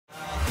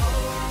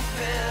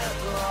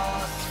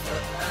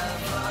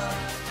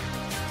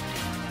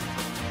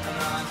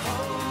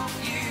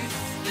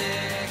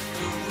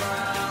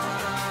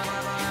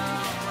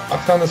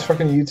found this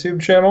fucking YouTube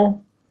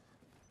channel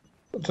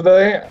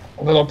today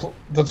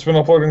that's been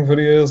uploading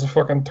videos of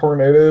fucking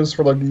tornadoes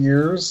for like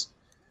years,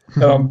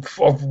 and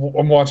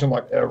I'm watching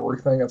like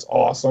everything. It's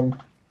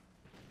awesome.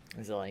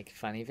 Is it like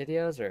funny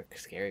videos or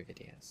scary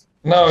videos?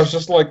 No, it's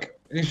just like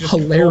he's just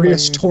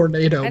hilarious filming...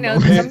 tornado. I know.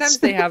 Moments. Sometimes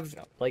they have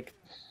like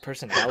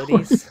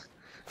personalities.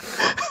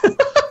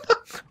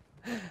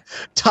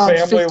 Top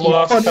Family 50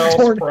 lost fun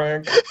house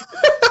prank.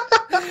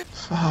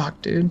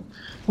 Fuck, dude.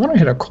 Why don't I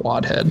hit a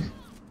quad head?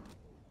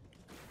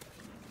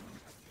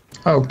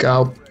 Oh,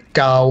 go.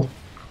 Go.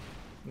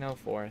 No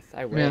fourth.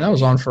 I wish. Man, that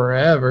was on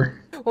forever.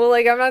 Well,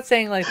 like, I'm not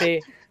saying like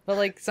they... But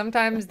like,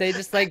 sometimes they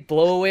just like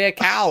blow away a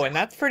cow, and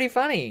that's pretty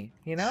funny,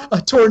 you know?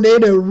 A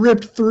tornado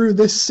ripped through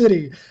this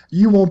city.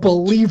 You won't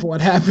believe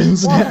what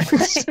happens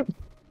next.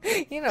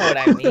 You know what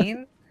I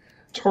mean.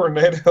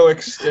 Tornado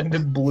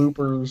extended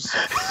bloopers.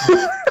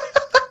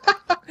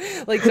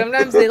 Like,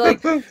 sometimes they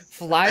like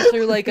fly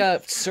through like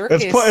a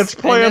circus, it's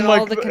playing and then like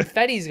all the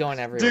confetti's going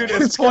everywhere.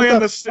 Dude, it's playing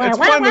the stupid.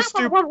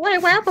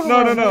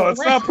 No, it's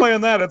not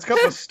playing that. It's got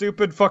the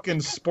stupid fucking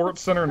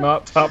Sports Center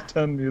not top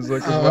 10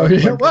 music. Oh,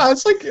 yeah. Well,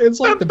 it's like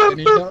the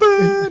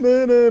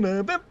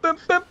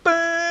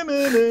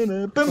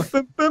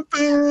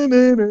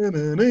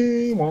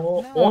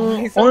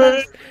No,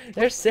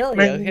 they're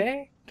silly,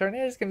 okay?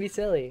 Tornadoes can be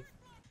silly.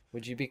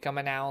 Would you become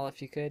an owl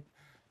if you could?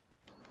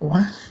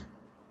 What?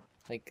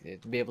 Like,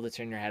 be able to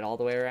turn your head all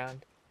the way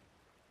around?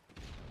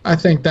 I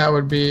think that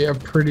would be a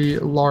pretty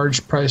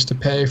large price to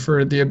pay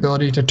for the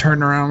ability to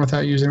turn around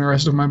without using the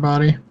rest of my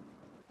body.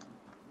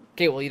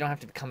 Okay, well, you don't have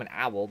to become an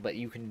owl, but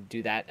you can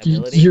do that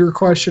ability. Your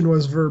question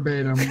was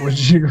verbatim. Would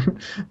you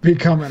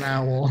become an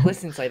owl?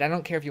 Listen, Slade, I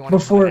don't care if you want to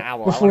become an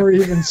owl. Before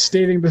even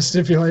stating the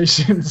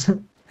stipulations.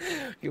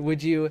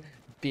 Would you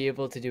be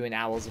able to do an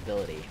owl's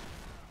ability?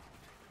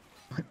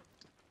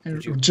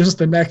 Just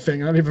the neck thing,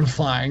 not even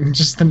flying.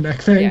 Just the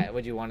neck thing. Yeah,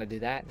 would you want to do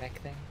that neck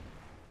thing?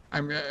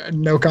 I'm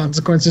no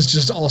consequences.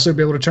 Just also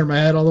be able to turn my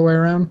head all the way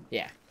around.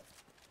 Yeah.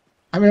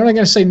 I mean, I'm not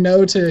gonna say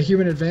no to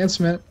human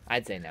advancement.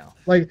 I'd say no.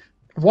 Like,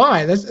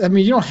 why? I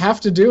mean, you don't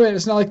have to do it.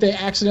 It's not like they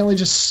accidentally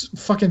just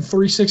fucking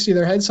 360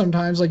 their head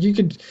sometimes. Like, you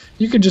could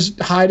just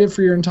hide it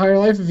for your entire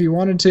life if you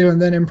wanted to,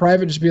 and then in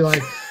private just be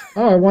like,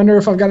 oh, I wonder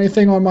if I've got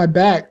anything on my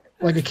back,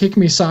 like a kick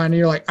me sign, and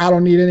you're like, I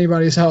don't need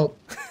anybody's help.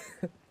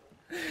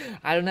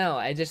 I don't know.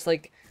 I just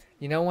like,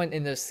 you know, when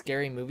in those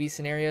scary movie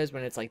scenarios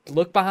when it's like,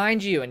 look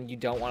behind you, and you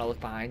don't want to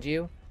look behind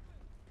you.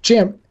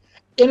 Jim,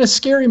 in a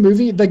scary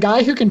movie, the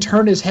guy who can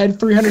turn his head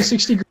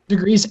 360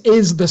 degrees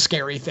is the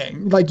scary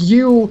thing. Like,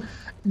 you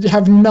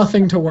have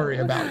nothing to worry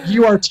about.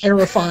 You are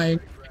terrifying,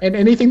 and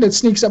anything that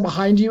sneaks up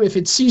behind you, if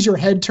it sees your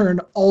head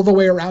turned all the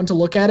way around to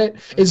look at it,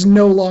 is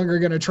no longer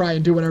going to try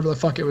and do whatever the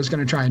fuck it was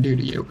going to try and do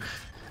to you.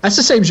 That's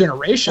the same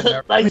generation.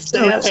 Though.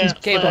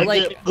 Okay, but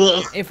like,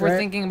 if we're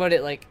thinking about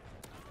it like...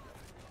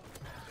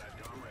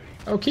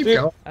 Oh, keep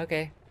going.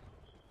 Okay.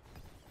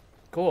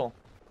 Cool.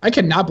 I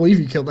cannot believe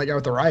you killed that guy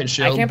with the riot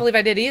shield. I can't believe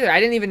I did either. I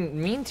didn't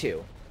even mean to.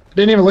 It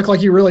didn't even look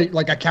like you really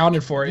like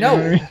accounted for it. No, you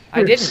know what I mean?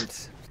 I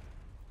didn't.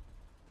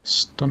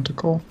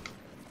 Stunticle.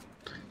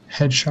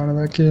 Headshot of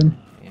that kid.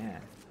 Yeah.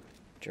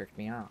 Jerked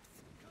me off.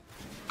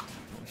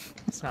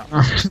 It's not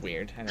it's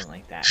weird. I don't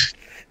like that.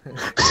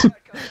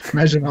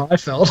 Imagine how I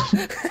felt.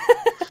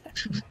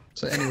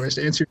 So anyways,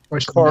 to answer your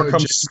question, Car no,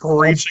 comes just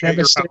screeching at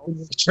your devastating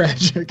and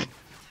tragic.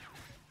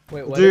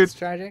 Wait, what Dude. is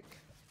tragic?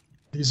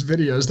 These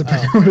videos that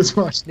Pkrwd has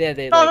watched. Yeah,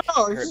 they No, like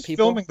no, hurt he's just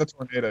people. filming the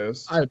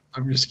tornadoes.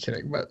 I'm just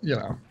kidding, but you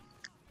know,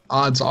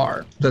 odds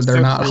are that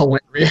they're not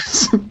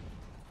hilarious.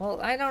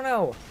 Well, I don't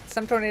know.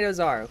 Some tornadoes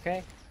are,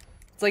 okay?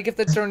 It's like if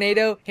the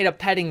tornado hit a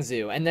petting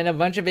zoo and then a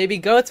bunch of baby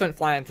goats went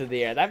flying through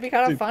the air. That'd be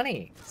kind of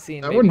funny.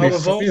 Seeing That wouldn't be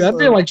goats. funny. That'd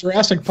be like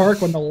Jurassic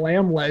Park when the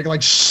lamb leg like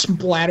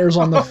splatters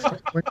on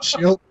the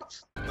windshield.